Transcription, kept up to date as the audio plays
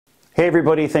Hey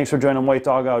everybody, thanks for joining White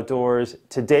Dog Outdoors.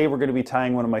 Today we're going to be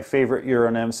tying one of my favorite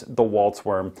Euro nymphs, the Walt's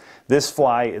worm. This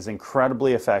fly is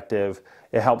incredibly effective.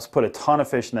 It helps put a ton of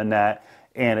fish in the net,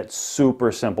 and it's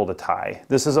super simple to tie.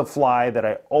 This is a fly that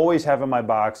I always have in my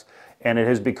box, and it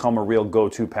has become a real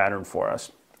go-to pattern for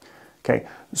us. Okay,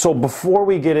 so before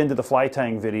we get into the fly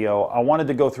tying video, I wanted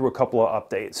to go through a couple of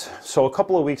updates. So a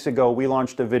couple of weeks ago, we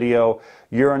launched a video,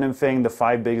 Euro nymphing, the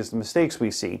 5 biggest mistakes we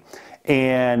see.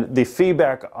 And the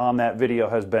feedback on that video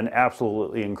has been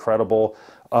absolutely incredible.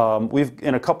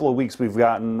 In a couple of weeks, we've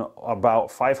gotten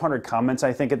about 500 comments,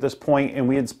 I think, at this point, and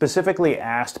we had specifically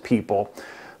asked people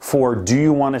for, do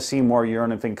you want to see more Euro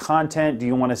nymphing content? Do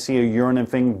you want to see a Euro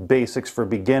nymphing basics for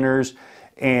beginners?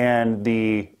 And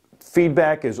the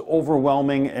feedback is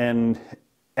overwhelming and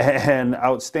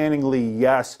outstandingly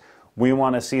yes. We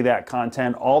want to see that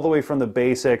content all the way from the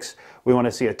basics. We want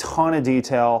to see a ton of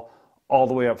detail all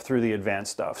the way up through the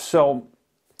advanced stuff. So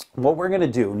what we're going to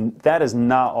do, that is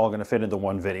not all going to fit into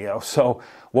one video. So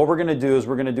what we're going to do is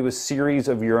we're going to do a series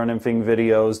of Euro nymphing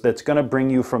videos that's going to bring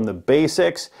you from the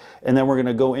basics, and then we're going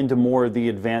to go into more of the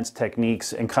advanced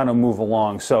techniques and kind of move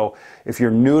along. So if you're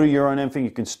new to Euro nymphing,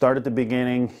 you can start at the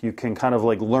beginning. You can kind of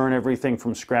like learn everything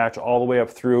from scratch all the way up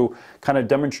through, kind of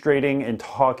demonstrating and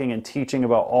talking and teaching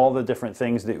about all the different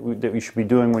things that we should be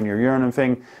doing when you're Euro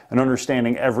nymphing and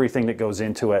understanding everything that goes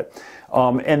into it.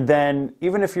 And then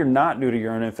even if you're not new to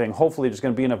Euro nymphing, hopefully there's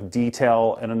going to be enough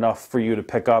detail and enough for you to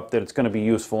pick up that it's going to be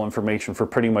useful information for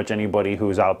pretty much anybody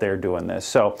who's out there doing this.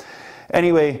 So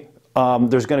anyway,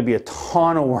 there's going to be a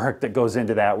ton of work that goes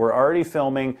into that. We're already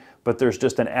filming, but there's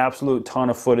just an absolute ton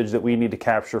of footage that we need to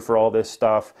capture for all this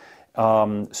stuff.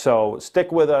 So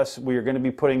stick with us. We are going to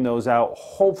be putting those out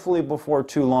hopefully before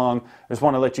too long. I just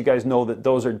want to let you guys know that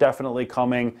those are definitely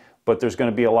coming, but there's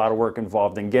going to be a lot of work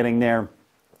involved in getting there.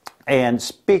 And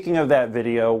speaking of that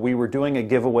video, we were doing a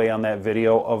giveaway on that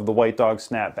video of the White Dog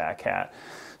snapback hat.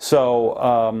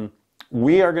 So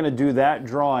we are going to do that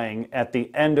drawing at the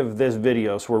end of this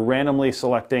video. So we're randomly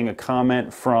selecting a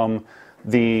comment from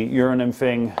the Euro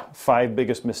nymphing 5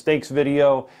 biggest mistakes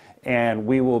video, and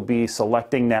we will be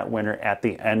selecting that winner at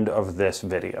the end of this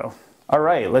video. All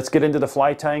right, let's get into the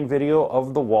fly tying video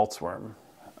of the Walt's worm.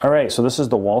 All right, so this is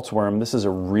the Walt's worm. This is a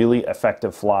really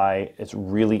effective fly. It's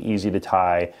really easy to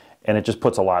tie, and it just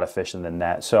puts a lot of fish in the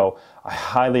net. So I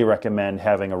highly recommend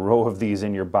having a row of these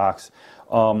in your box.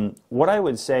 What I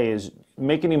would say is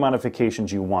make any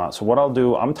modifications you want. So what I'll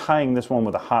do, I'm tying this one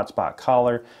with a hotspot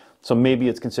collar. So maybe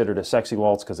it's considered a sexy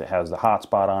waltz because it has the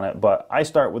hotspot on it. But I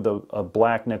start with a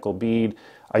black nickel bead.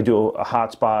 I do a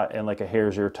hotspot and like a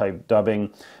hare's ear type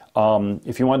dubbing.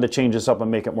 If you wanted to change this up and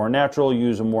make it more natural,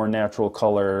 use a more natural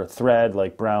color thread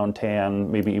like brown, tan,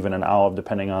 maybe even an olive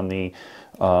depending on the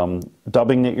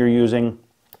dubbing that you're using.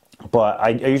 But I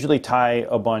usually tie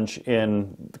a bunch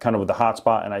in kind of with the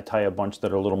hotspot, and I tie a bunch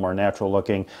that are a little more natural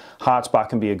looking. Hotspot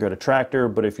can be a good attractor,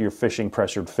 but if you're fishing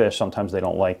pressured fish, sometimes they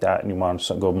don't like that and you want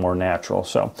to go more natural.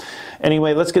 So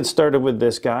anyway, let's get started with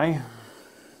this guy.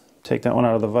 Take that one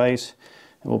out of the vise,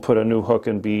 and we'll put a new hook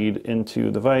and bead into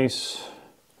the vise.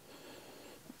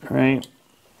 All right,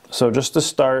 so just to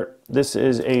start, this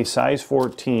is a size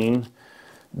 14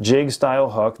 jig style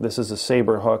hook. This is a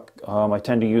saber hook. I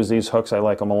tend to use these hooks. I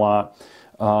like them a lot.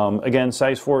 Again,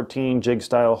 size 14 jig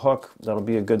style hook. That'll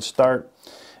be a good start.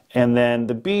 And then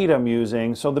the bead I'm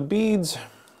using, so the beads,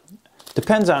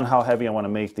 depends on how heavy I want to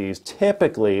make these.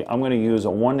 Typically, I'm going to use a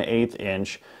 1/8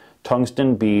 inch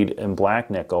tungsten bead in black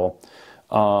nickel.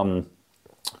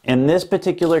 In this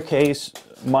particular case,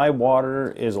 my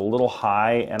water is a little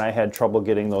high and I had trouble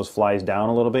getting those flies down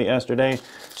a little bit yesterday.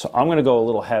 So I'm going to go a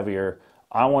little heavier.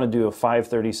 I want to do a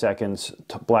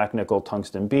 5/32 black nickel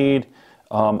tungsten bead.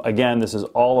 Again, this is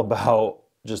all about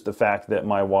just the fact that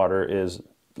my water is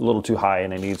a little too high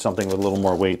and I need something with a little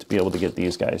more weight to be able to get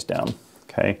these guys down.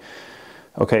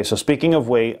 Okay, so speaking of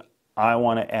weight, I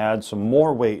want to add some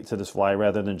more weight to this fly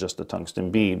rather than just a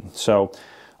tungsten bead. So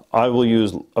I will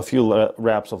use a few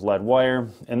wraps of lead wire.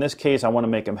 In this case, I want to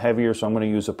make them heavier, so I'm going to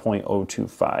use a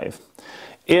 .025.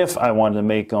 If I wanted to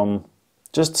make them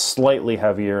just slightly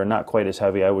heavier and not quite as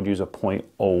heavy, I would use a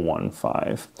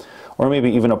 .015 or maybe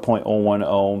even a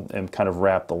 .010 and kind of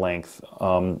wrap the length.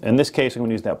 In this case, I'm going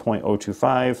to use that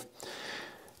 .025.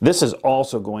 This is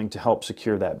also going to help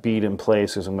secure that bead in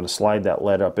place because I'm going to slide that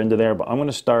lead up into there, but I'm going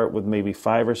to start with maybe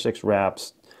 5 or 6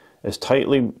 wraps, as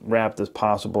tightly wrapped as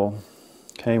possible.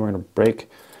 Okay, we're going to break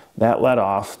that lead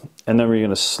off, and then we're going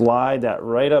to slide that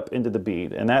right up into the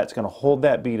bead, and that's going to hold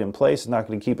that bead in place. It's not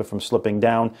going to keep it from slipping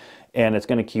down, and it's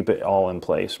going to keep it all in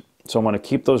place. So I want to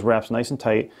keep those wraps nice and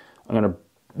tight. I'm going to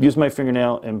use my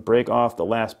fingernail and break off the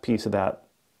last piece of that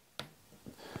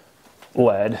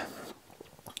lead,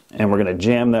 and we're going to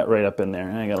jam that right up in there.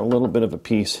 And I got a little bit of a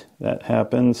piece that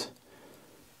happens.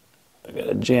 I got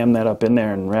to jam that up in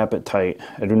there and wrap it tight.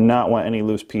 I do not want any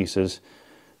loose pieces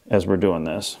as we're doing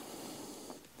this.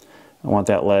 I want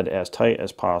that lead as tight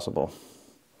as possible.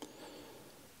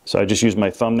 So I just used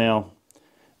my thumbnail,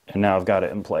 and now I've got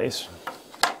it in place.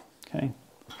 Okay.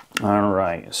 All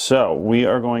right. So we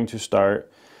are going to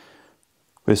start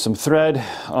with some thread.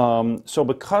 So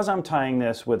because I'm tying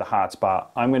this with a hotspot,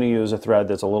 I'm going to use a thread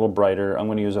that's a little brighter. I'm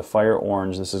going to use a fire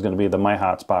orange. This is going to be my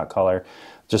hotspot color,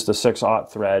 just a 6/0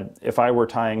 thread. If I were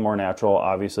tying more natural,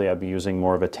 obviously I'd be using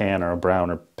more of a tan or a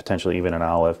brown or potentially even an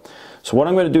olive. So what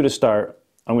I'm going to do to start,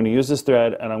 I'm going to use this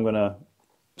thread and I'm going to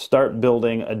start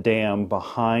building a dam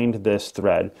behind this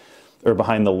thread, or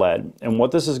behind the lead. And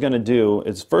what this is going to do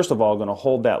is, first of all, going to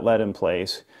hold that lead in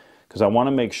place, because I want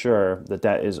to make sure that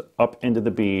that is up into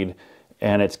the bead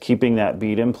and it's keeping that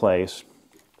bead in place.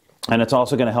 And it's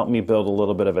also going to help me build a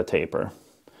little bit of a taper.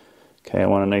 Okay, I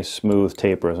want a nice smooth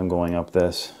taper as I'm going up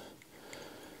this.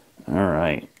 All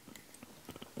right,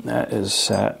 that is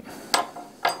set.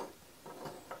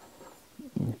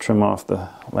 Trim off the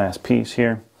last piece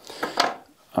here.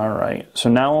 All right, so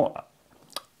now,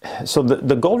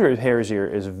 the gold ribbed hare's ear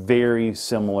is very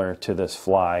similar to this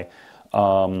fly.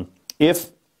 I'll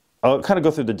kind of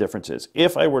go through the differences.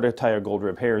 If I were to tie a gold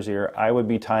ribbed hare's ear, I would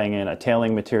be tying in a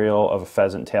tailing material of a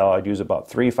pheasant tail. I'd use about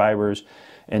 3 fibers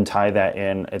and tie that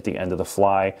in at the end of the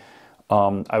fly.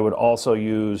 I would also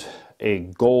use a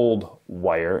gold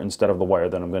wire instead of the wire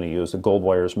that I'm going to use. The gold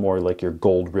wire is more like your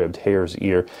gold ribbed hare's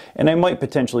ear, and I might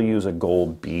potentially use a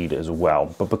gold bead as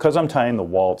well. But because I'm tying the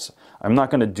Waltz, I'm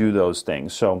not going to do those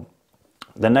things. So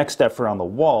the next step for on the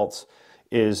Waltz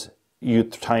is you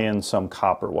tie in some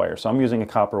copper wire. So I'm using a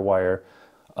copper wire.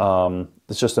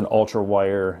 It's just an ultra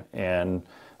wire, and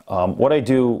what I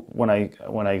do when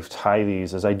I tie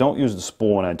these is I don't use the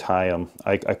spool when I tie them.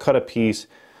 I cut a piece,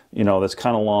 that's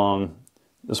kind of long.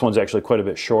 This one's actually quite a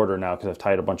bit shorter now because I've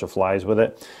tied a bunch of flies with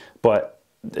it. But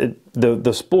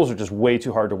the spools are just way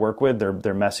too hard to work with.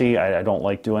 They're messy. I don't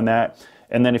like doing that.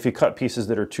 And then if you cut pieces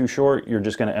that are too short, you're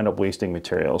just going to end up wasting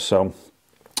material. So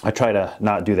I try to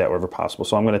not do that wherever possible.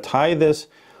 So I'm going to tie this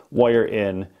wire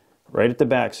in right at the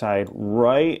back side,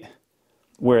 right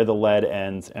where the lead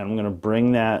ends, and I'm going to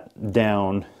bring that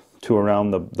down to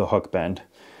around the hook bend.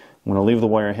 I'm going to leave the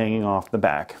wire hanging off the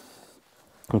back.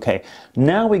 Okay,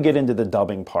 now we get into the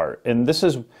dubbing part, and this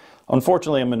is,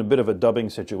 unfortunately, I'm in a bit of a dubbing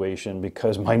situation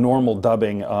because my normal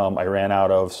dubbing I ran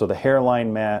out of, so the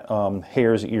hairline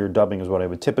hare's ear dubbing is what I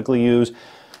would typically use.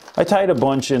 I tied a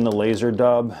bunch in the laser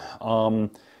dub.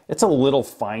 It's a little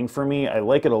fine for me. I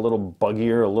like it a little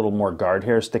buggier, a little more guard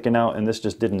hair sticking out, and this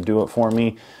just didn't do it for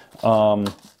me.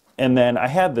 And then I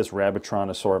had this Rabbitron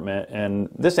assortment, and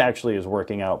this actually is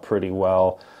working out pretty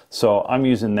well. So I'm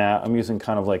using that. I'm using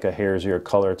kind of like a hare's ear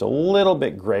color. It's a little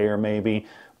bit grayer maybe,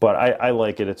 but I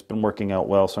like it. It's been working out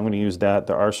well, so I'm going to use that.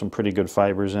 There are some pretty good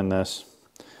fibers in this.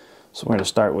 So we're going to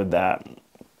start with that.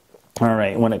 All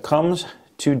right, when it comes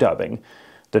to dubbing,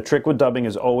 the trick with dubbing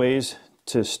is always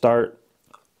to start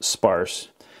sparse.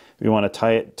 You want to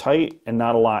tie it tight and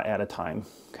not a lot at a time.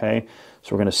 Okay,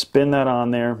 so we're going to spin that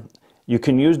on there. You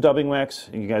can use dubbing wax.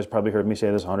 You guys probably heard me say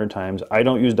this 100 times. I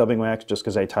don't use dubbing wax just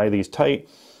because I tie these tight.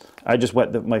 I just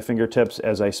wet my fingertips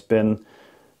as I spin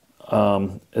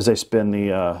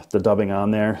the dubbing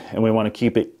on there, and we want to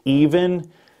keep it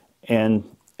even and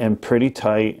pretty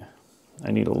tight.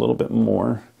 I need a little bit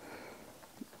more.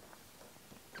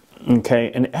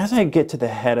 Okay, and as I get to the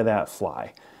head of that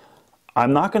fly,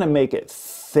 I'm not going to make it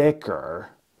thicker,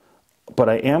 but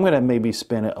I am going to maybe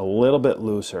spin it a little bit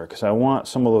looser because I want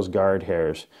some of those guard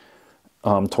hairs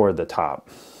toward the top.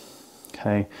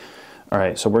 Okay, all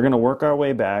right, so we're going to work our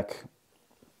way back.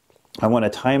 I want to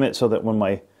time it so that when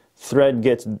my thread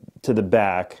gets to the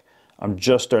back, I'm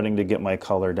just starting to get my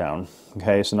color down.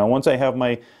 Okay, so now once I have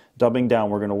my dubbing down,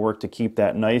 we're going to work to keep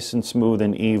that nice and smooth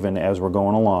and even as we're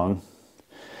going along.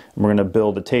 And we're going to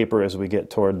build a taper as we get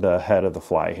toward the head of the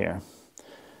fly here.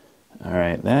 All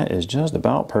right, that is just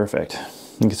about perfect.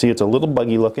 You can see it's a little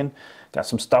buggy looking. Got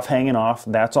some stuff hanging off.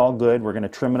 That's all good. We're going to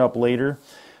trim it up later.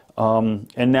 And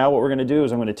now what we're going to do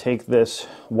is I'm going to take this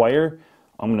wire.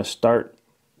 I'm going to start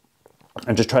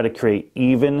and just try to create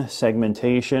even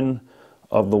segmentation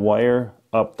of the wire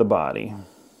up the body.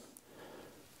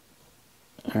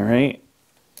 All right,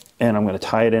 and I'm going to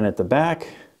tie it in at the back,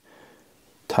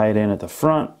 tie it in at the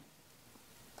front.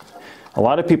 A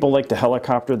lot of people like to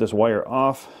helicopter this wire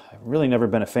off. I've really never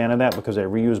been a fan of that because I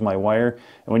reuse my wire,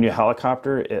 and when you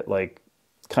helicopter, it like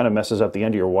kind of messes up the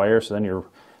end of your wire, so then you're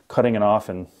cutting it off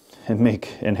and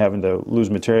having to lose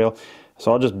material.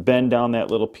 So I'll just bend down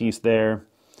that little piece there,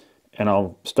 and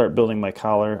I'll start building my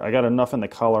collar. I got enough in the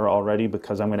collar already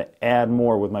because I'm going to add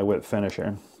more with my whip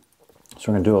finisher.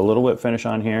 So we're going to do a little whip finish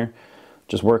on here,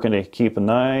 just working to keep a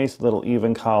nice little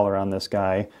even collar on this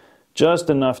guy,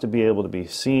 just enough to be able to be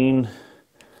seen.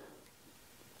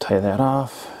 Tie that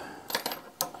off.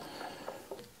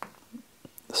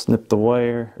 Snip the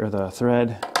wire or the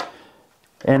thread.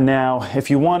 And now, if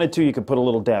you wanted to, you could put a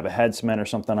little dab of head cement or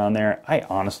something on there. I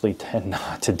honestly tend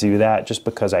not to do that just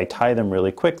because I tie them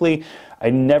really quickly.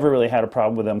 I never really had a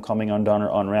problem with them coming undone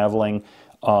or unraveling.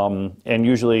 And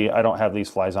usually I don't have these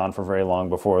flies on for very long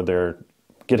before they're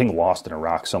getting lost in a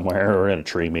rock somewhere or in a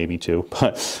tree maybe too.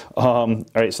 But all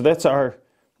right, so that's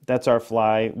our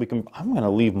fly. I'm going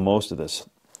to leave most of this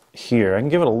here. I can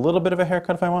give it a little bit of a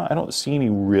haircut if I want. I don't see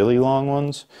any really long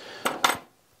ones.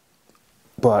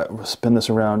 But we'll spin this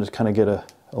around, just kind of get a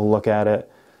look at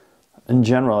it. In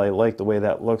general, I like the way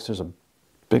that looks. There's a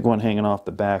big one hanging off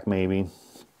the back, maybe.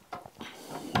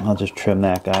 I'll just trim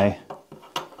that guy.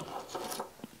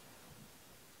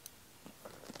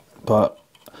 But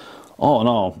all in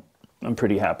all, I'm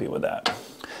pretty happy with that.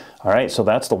 All right, so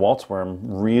that's the Walt's worm.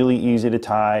 Really easy to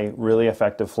tie, really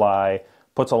effective fly.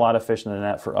 Puts a lot of fish in the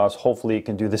net for us. Hopefully it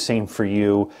can do the same for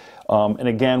you. And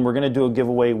again, we're going to do a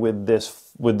giveaway with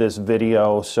this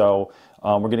video. So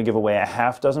we're going to give away a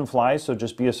half dozen flies. So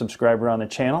just be a subscriber on the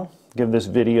channel. Give this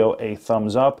video a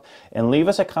thumbs up. And leave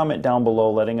us a comment down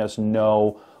below letting us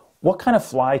know what kind of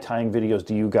fly tying videos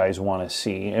do you guys want to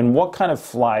see? And what kind of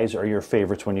flies are your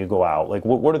favorites when you go out? Like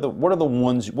what are the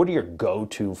ones, what are your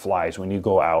go-to flies when you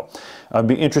go out? I'd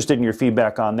be interested in your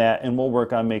feedback on that, and we'll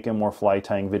work on making more fly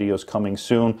tying videos coming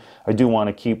soon. I do want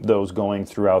to keep those going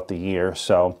throughout the year.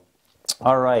 So,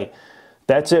 all right,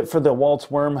 that's it for the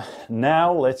Walt's worm.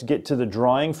 Now let's get to the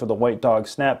drawing for the White Dog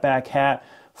snapback hat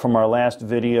from our last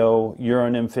video, Euro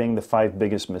Nymphing, the 5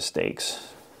 biggest mistakes.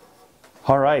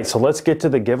 All right, so let's get to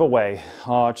the giveaway.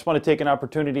 I just want to take an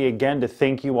opportunity again to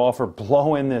thank you all for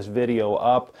blowing this video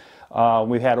up.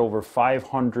 We've had over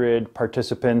 500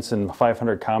 participants and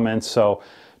 500 comments, so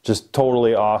just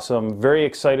totally awesome. Very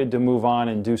excited to move on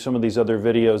and do some of these other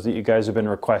videos that you guys have been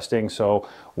requesting, so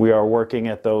we are working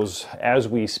at those as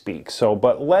we speak.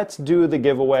 But let's do the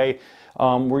giveaway.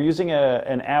 We're using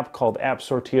an app called App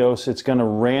Sortios. It's going to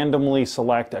randomly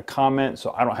select a comment,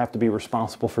 so I don't have to be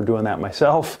responsible for doing that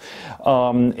myself.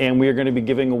 And we are going to be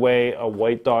giving away a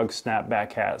White Dog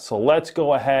snapback hat. So let's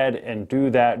go ahead and do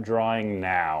that drawing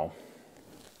now.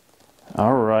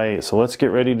 All right, so let's get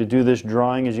ready to do this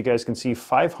drawing. As you guys can see,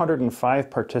 505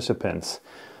 participants.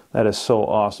 That is so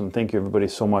awesome. Thank you everybody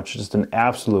so much. Just an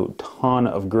absolute ton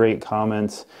of great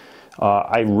comments.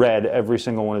 I read every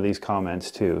single one of these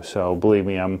comments too, so believe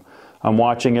me, I'm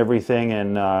watching everything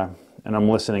and I'm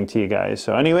listening to you guys.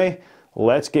 So anyway,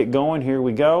 let's get going. Here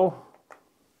we go.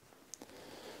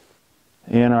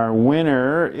 And our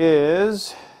winner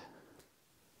is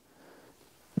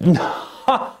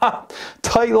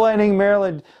Tight Lining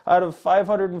Maryland. Out of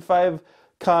 505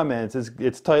 comments,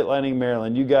 it's Tight Lining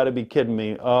Maryland. You got to be kidding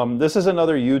me. This is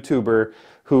another YouTuber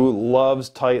who loves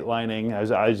tight lining, as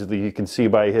you can see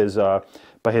by his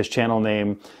channel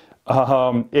name.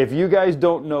 If you guys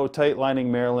don't know Tight Lining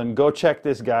Maryland, go check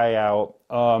this guy out.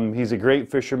 He's a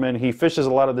great fisherman. He fishes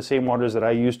a lot of the same waters that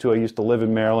I used to. I used to live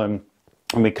in Maryland,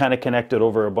 and we kind of connected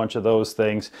over a bunch of those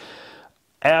things.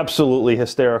 Absolutely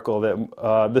hysterical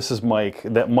that this is Mike,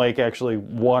 that Mike actually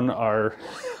won our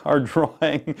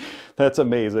drawing. That's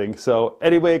amazing. So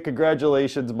anyway,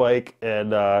 congratulations, Mike,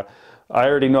 and I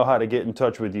already know how to get in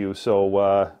touch with you,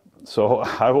 so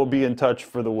I will be in touch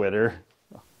for the winner.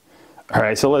 All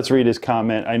right, so let's read his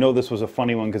comment. I know this was a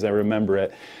funny one because I remember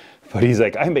it, but he's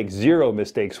like, I make 0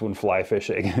 mistakes when fly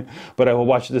fishing, but I will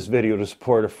watch this video to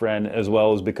support a friend as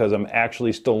well as because I'm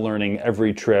actually still learning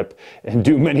every trip and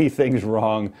do many things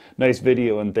wrong. Nice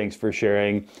video and thanks for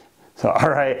sharing. So, all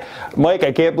right, Mike,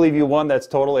 I can't believe you won. That's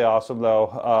totally awesome, though.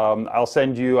 I'll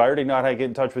send you, I already know how to get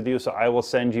in touch with you, so I will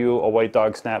send you a White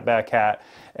Dog snapback hat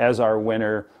as our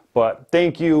winner. But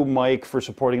thank you, Mike, for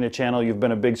supporting the channel. You've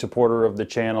been a big supporter of the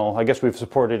channel. I guess we've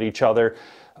supported each other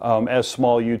as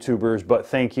small YouTubers, but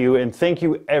thank you. And thank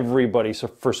you, everybody,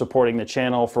 for supporting the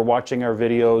channel, for watching our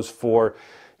videos, for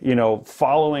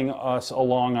following us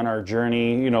along on our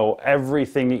journey.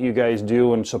 Everything that you guys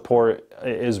do and support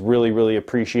is really, really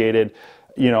appreciated.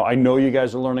 I know you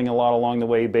guys are learning a lot along the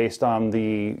way based on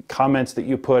the comments that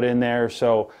you put in there.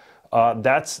 So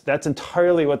that's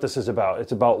entirely what this is about.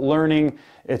 It's about learning.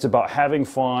 It's about having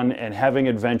fun and having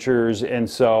adventures. And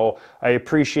so I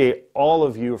appreciate all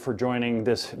of you for joining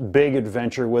this big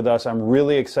adventure with us. I'm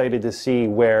really excited to see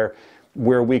where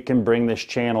we can bring this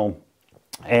channel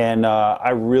And I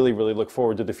really, really look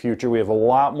forward to the future. We have a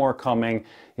lot more coming.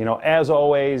 You know, as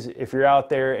always, if you're out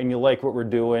there and you like what we're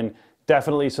doing,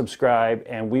 definitely subscribe,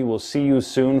 and we will see you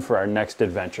soon for our next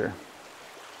adventure.